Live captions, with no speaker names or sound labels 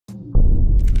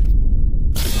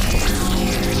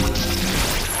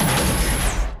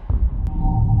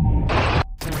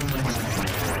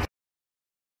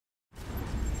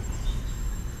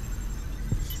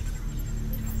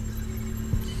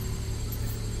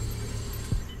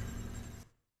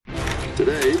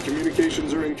Today,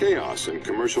 communications are in chaos, and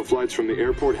commercial flights from the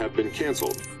airport have been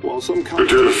canceled. While some The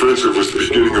dead offensive was the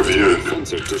beginning of the end,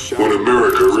 when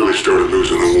America really started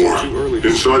losing the war.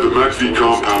 Inside the MACV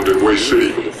compound in Way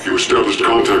City, you established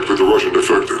contact with the Russian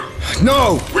Defector.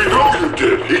 No! We know you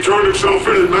did! He turned himself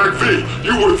in MACV!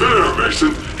 You were there,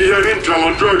 Mason! He had intel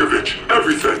on Dragovich,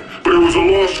 everything, but it was a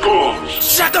lost cause.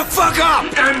 Shut the fuck up!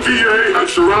 NVA had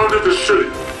surrounded the city.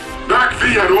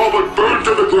 MACV had all but burned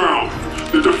to the ground.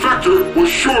 The Defector was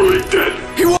surely dead.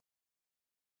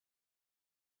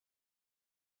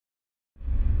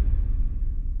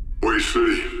 Way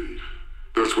City.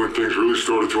 That's when things really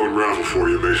started to unravel for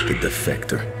you, Mason. The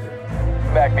Defector.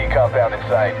 MACV compound in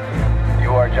sight.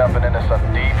 You are jumping into some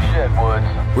deep shit, Woods.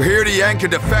 We're here to yank a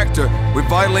Defector with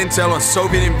vital intel on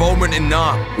Soviet involvement in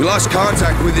Nam. We lost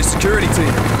contact with his security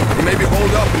team. He may be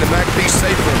holed up in the MACV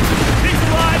safe room. He's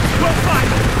alive! We'll find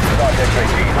him! Contact rate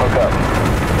feed, hook up.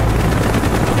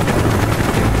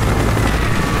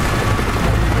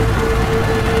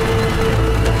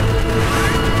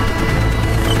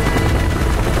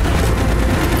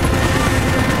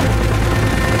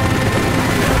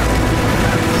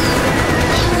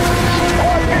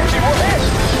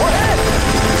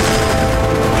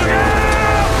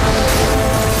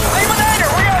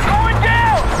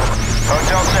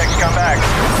 Come back.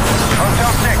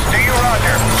 Hotel 6, do you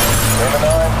roger? Lima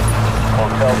 9,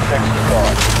 Hotel 6 is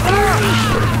gone.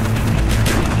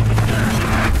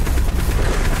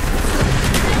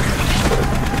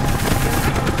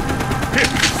 Here,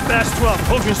 Smash 12,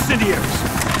 hold your incendiaries.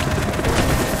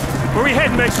 Where are we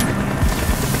heading, Mason?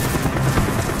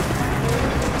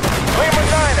 Lima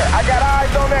 9er, I got eyes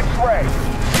on X-ray.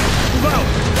 Move out.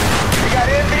 We got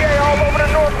NVA all over the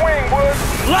north wing, Woods.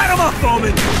 Light them up,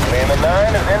 Bowman! Lima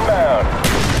 9 is inbound.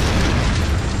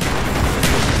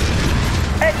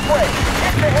 X-ray,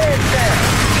 get your heads down.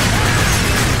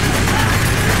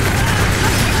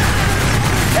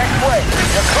 X-ray,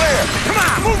 you're clear. Come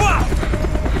on, move up!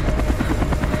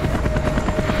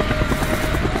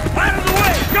 Out of the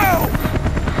way, go!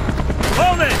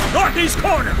 Bowman, northeast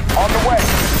corner! On the way.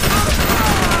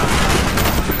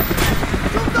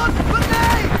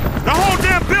 The whole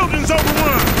damn building's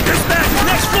overrun! Dispatch,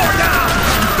 next floor down!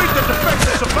 You think the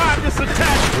Defector survived this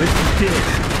attack? Well, if he did,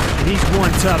 and he's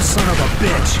one tough son of a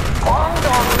bitch.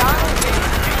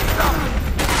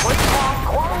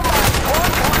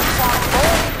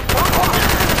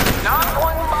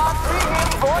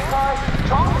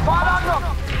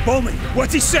 Bowman,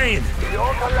 what's he saying?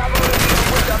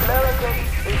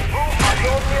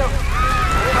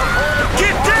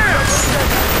 Get down!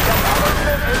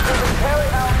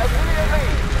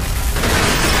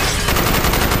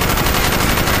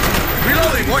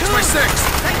 Reloading, watch my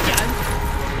 6.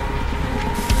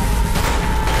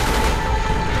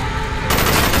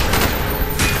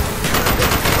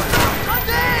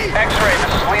 X-ray,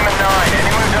 this is Lima 9.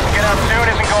 Anyone who doesn't get out soon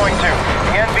isn't going to.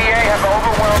 The NVA have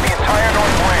overwhelmed the entire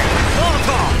north wing.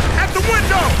 Molotov! At the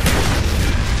window!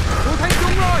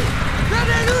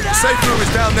 The safe room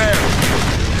is down there.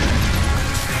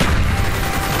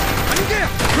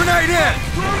 Grenade in!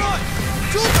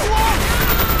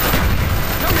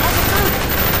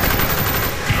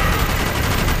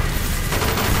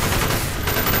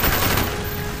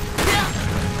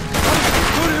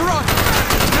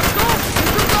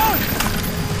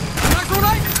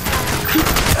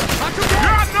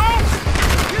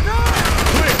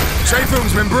 Safe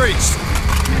room's been breached.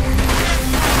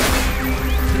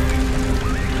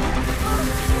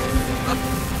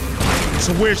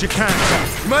 So where's your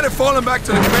contact? You might have fallen back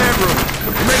to the command room.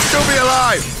 You may still be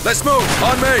alive. Let's move.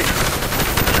 On me.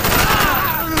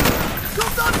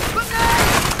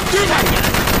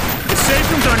 The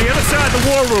safe room's on the other side of the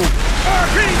war room.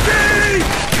 RPG!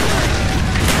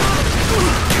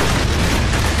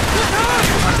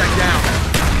 Contact down.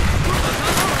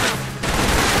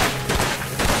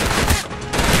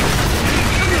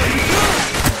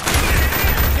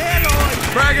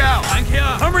 Frag out!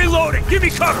 I'm reloading! Give me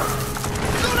cover!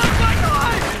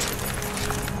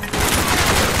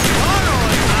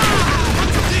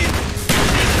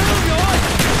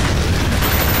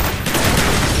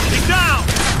 He's down!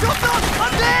 He's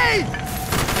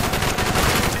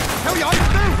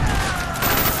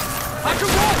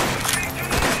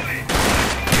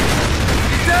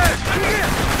dead!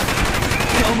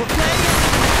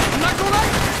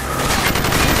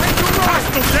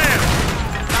 Hostile down!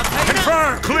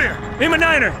 Confirm! Clear! Lima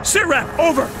 9er, sit rep,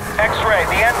 over! X-ray,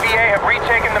 the NVA have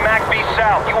retaken the MACV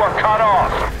South. You are cut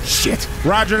off. Shit!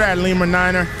 Roger that, Lima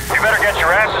 9er. You better get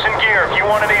your asses in gear if you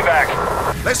want an evac.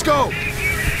 Let's go!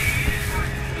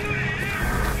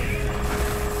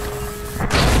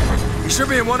 should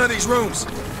be in one of these rooms.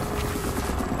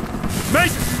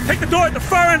 Mason, take the door at the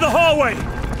far end of the hallway.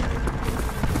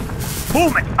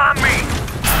 Movement, on me.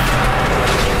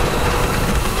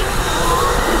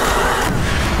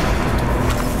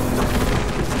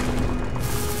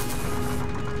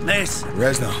 Mason.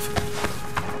 Reznov.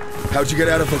 How'd you get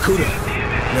out of Vorkuta?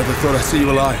 Never thought I'd see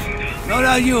you alive. Nor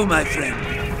are you, my friend.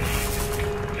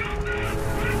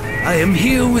 I am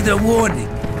here with a warning.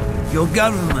 Your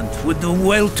government would do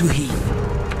well to heed.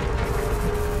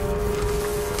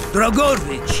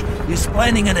 Dragovich is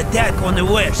planning an attack on the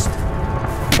west.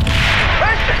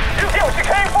 Mason, you see what you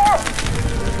came for?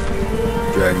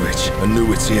 Dragovich, I knew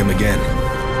we'd see him again.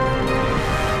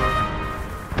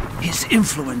 His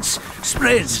influence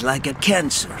spreads like a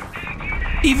cancer.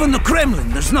 Even the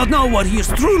Kremlin does not know what he is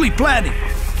truly planning.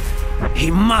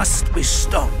 He must be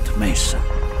stopped, Mason.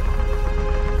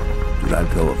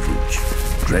 Dragovich,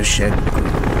 Greshenko,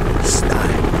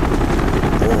 Stein,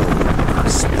 all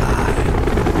must die.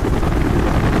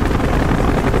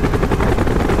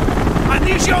 And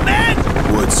these your men?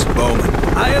 Woods, Bowman.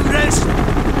 I am resting.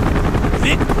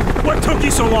 Vic, What took you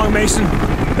so long, Mason?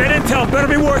 That intel better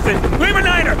be worth it. Lima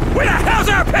Niner, where the hell's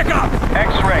our pickup?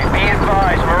 X-ray, be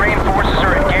advised. Marine forces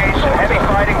are engaged in heavy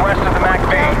fighting west of the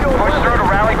MacBay. Push through to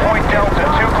Rally Point Delta,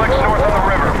 2 clicks north of the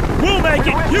river. We'll make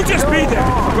it. You just be there.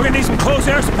 We're gonna need some close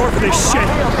air support for this shit.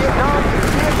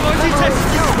 RG Texas,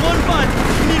 this is 1-5.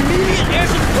 We need immediate air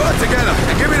support. Pull it together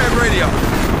and give me that radio.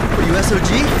 What, you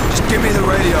SOG? Just give me the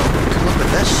radio. Come up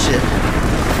with that shit.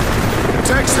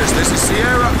 Texas, this is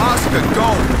Sierra Oscar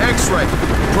Golf X-ray.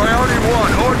 Priority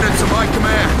 1, ordnance to my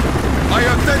command. I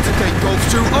authenticate Golf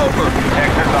 2, over.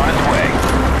 Texas on its way.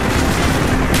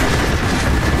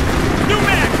 New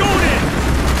man, going in.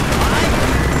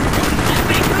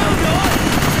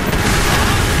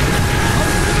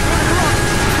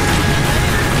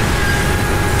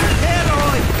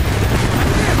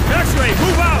 X-ray,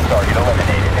 move out. Target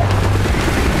eliminated.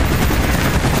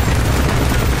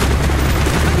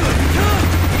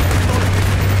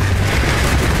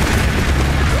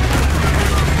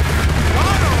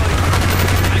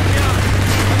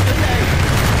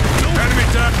 Enemy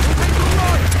down.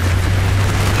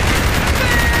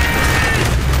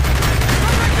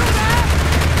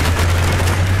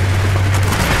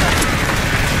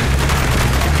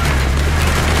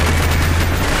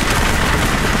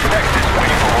 Texas,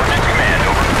 waiting for ordnance command,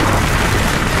 over.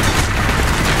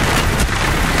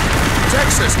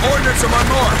 Texas, ordnance on my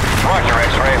mark. Roger,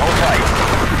 X-ray, hold tight.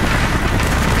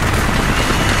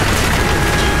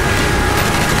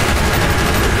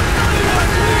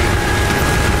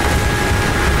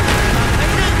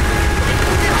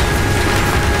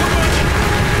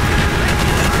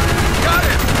 Got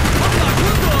it.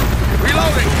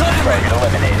 Reloading. Target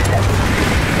eliminated.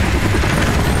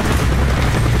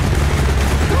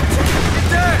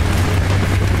 Dead.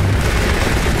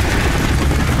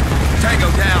 Tango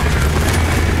down.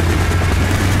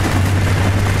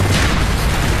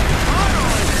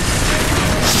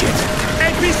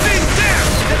 APC's down.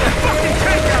 Get the fucking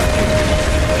tank out here.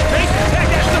 Mason, take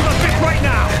that son of a bitch right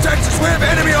now. Texas, we have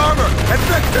enemy armor. And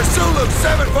Victor Zulu,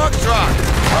 7 Foxtrot.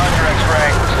 Roger, X-ray.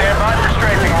 Stand by for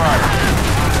strafing run.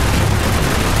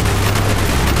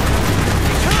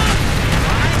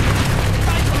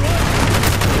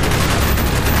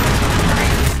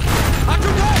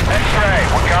 X-ray,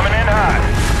 we're coming in hot.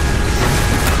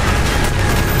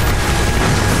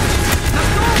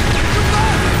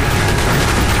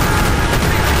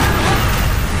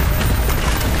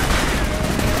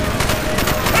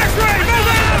 X-ray, move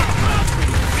out.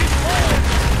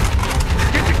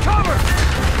 Get your cover.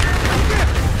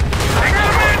 I got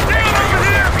a man down over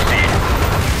here.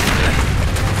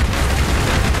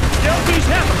 The LT's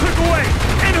half a click away.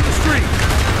 End of the street.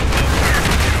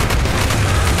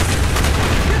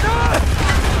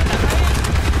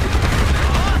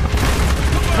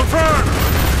 Confirm.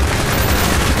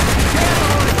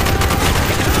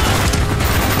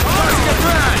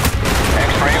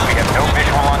 X-ray, we have no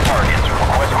visual on targets.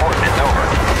 Request coordinates, over.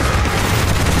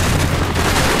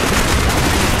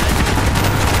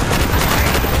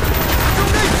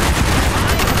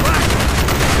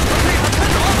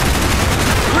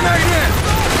 Grenade in.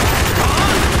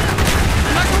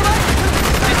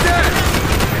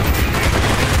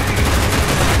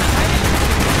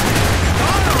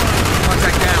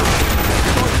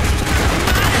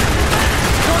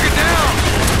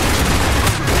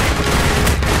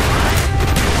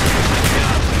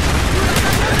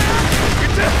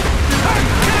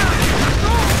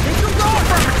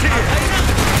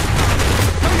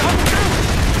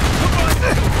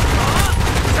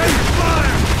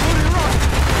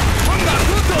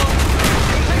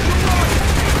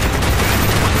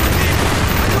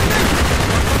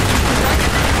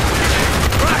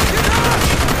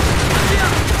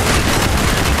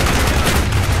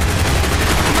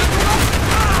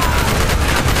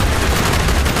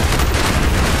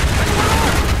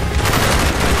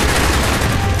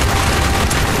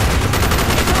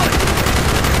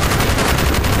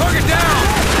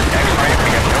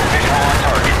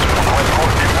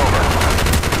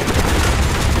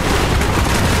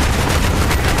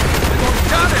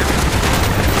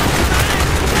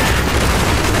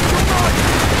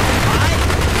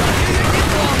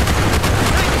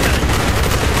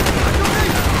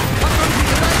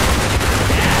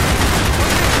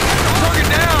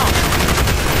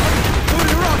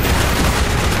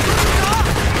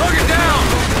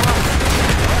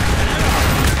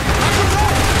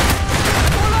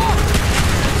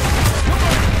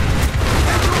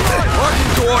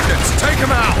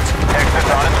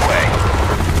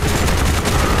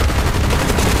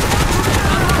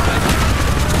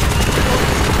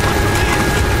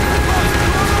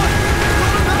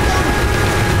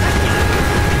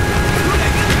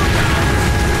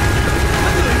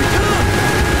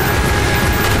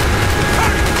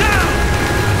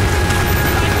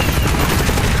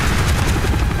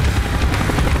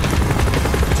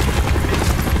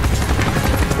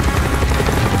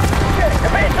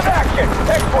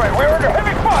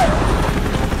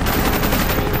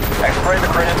 X-ray,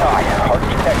 the grid is high. RT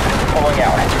Texas is pulling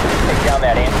out. Take down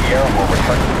that anti-air and we'll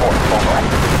return support. Over.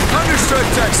 Understood,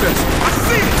 Texas. I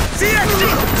see it! CXU!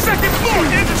 Second floor,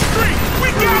 in the street!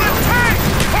 We got a tank!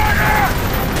 Fire!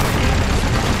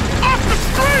 Off the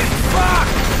street! Fuck!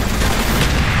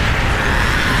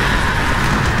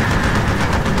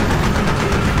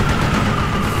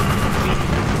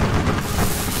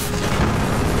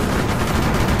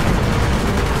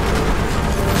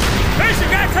 Mason,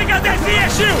 gotta take out that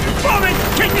CSU! Bowman,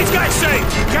 keep these guys safe!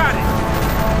 Got it!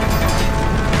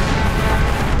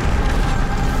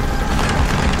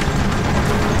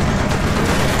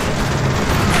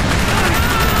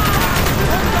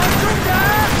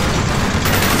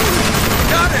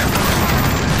 Got him!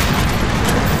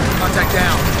 Contact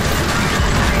down.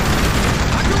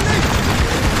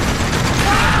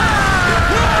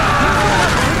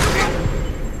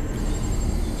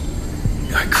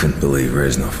 I couldn't believe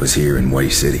Reznov was here in Way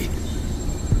City.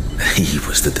 He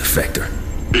was the Defector.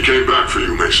 He came back for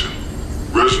you, Mason.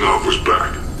 Reznov was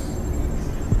back.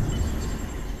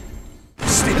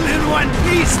 Still in one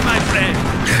piece, my friend.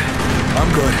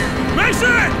 I'm good.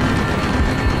 Mason!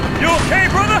 You okay,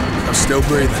 brother? I'm still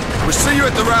breathing. We'll see you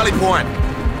at the rally point.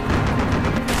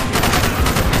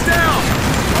 He's down!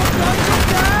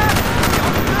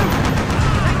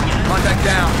 Contact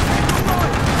down.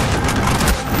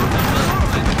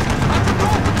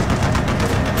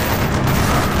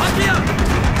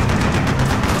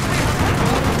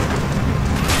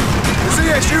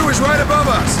 The CSU is right above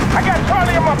us. I got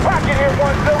Charlie in my pocket here, 1-0.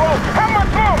 How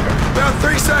much longer? About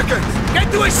 3 seconds.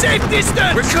 Get to a safe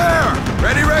distance! We're clear.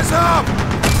 Ready, Reznov?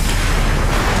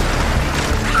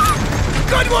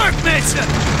 Good work, Mason!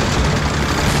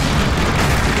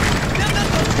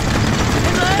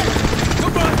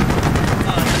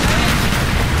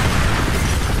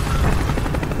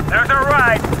 There's our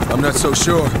ride. I'm not so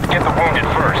sure. Get the wounded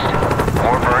first.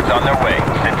 More birds on their way.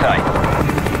 Sit tight.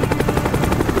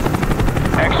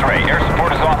 X-ray, air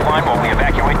support is offline while we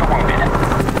evacuate the wounded.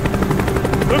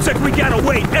 Looks like we gotta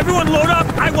wait. Everyone load up.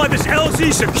 I want this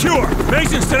LZ secure.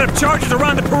 Mason set up charges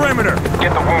around the perimeter.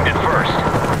 Get the wounded first.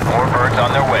 More birds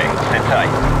on their way. Sit tight.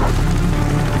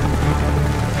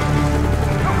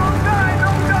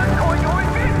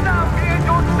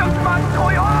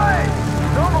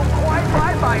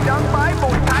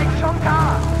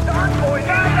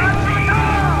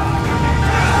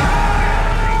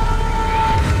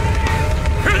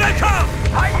 Here they come!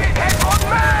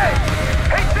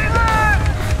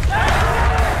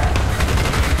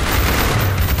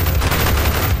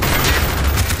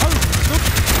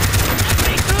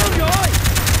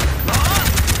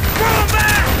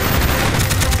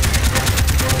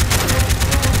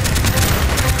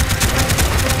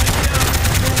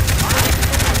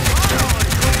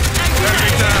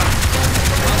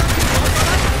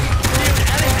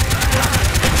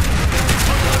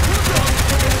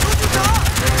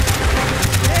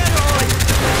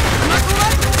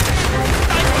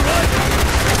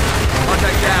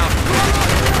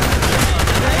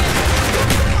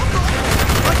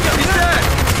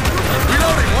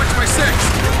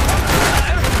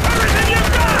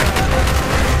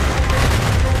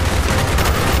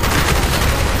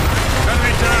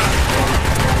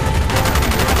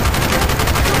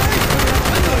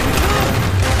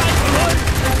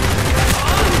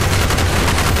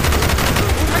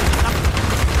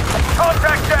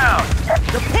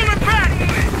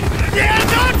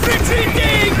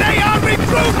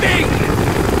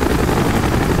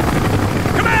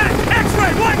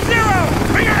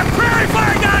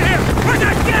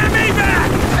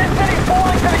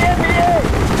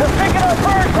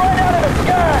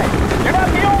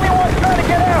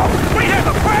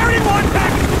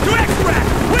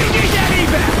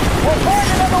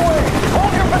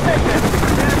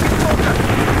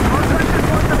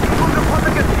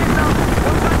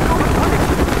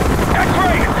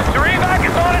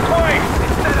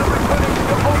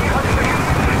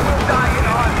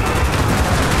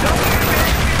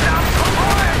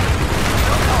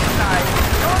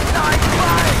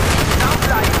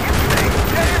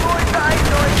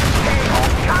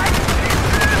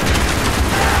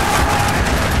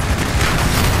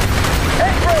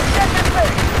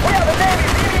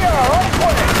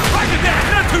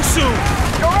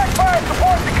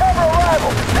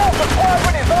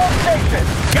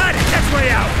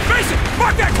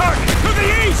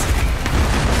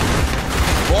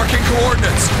 Marking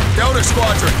coordinates. Delta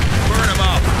Squadron. Burn them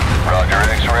up. Roger,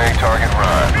 X-ray, target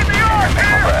run.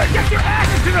 Get your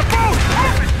asses to the boat!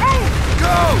 Move it, move!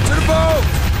 Go! To the boat!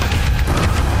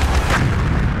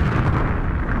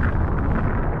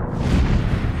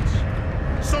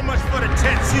 So much for the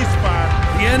 10 ceasefire.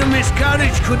 The enemy's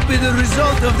courage could be the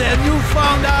result of their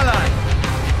newfound ally.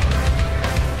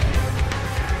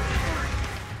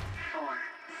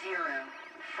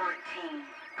 4014.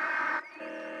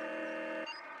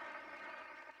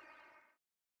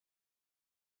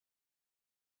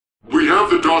 We have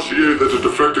the dossier that the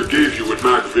Defector gave you at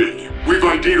MAC-V. We've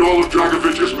ID'd all of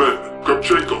Dragovich's men.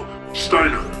 Kopchenko,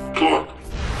 Steiner, Clark.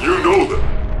 You know them.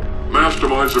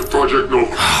 Masterminds of Project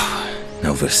Nova.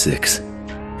 Nova 6.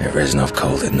 Reznov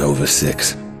called it Nova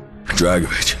 6.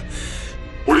 Dragovich.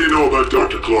 What do you know about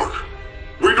Dr. Clark?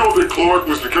 We know that Clark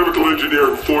was the chemical engineer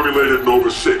who formulated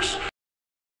Nova 6.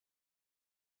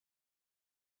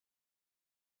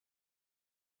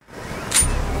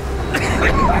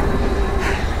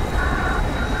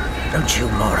 Don't you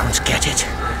morons get it?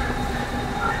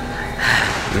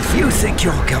 If you think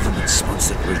your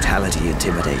government-sponsored brutality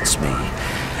intimidates me,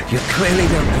 you clearly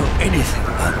don't know anything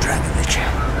about Dragovich.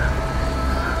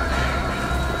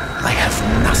 I have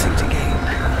nothing to gain.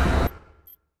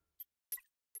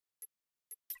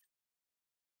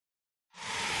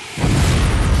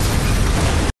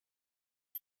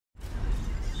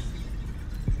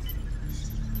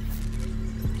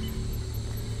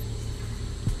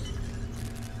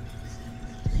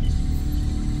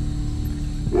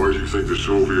 Why do you think the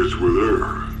Soviets were there?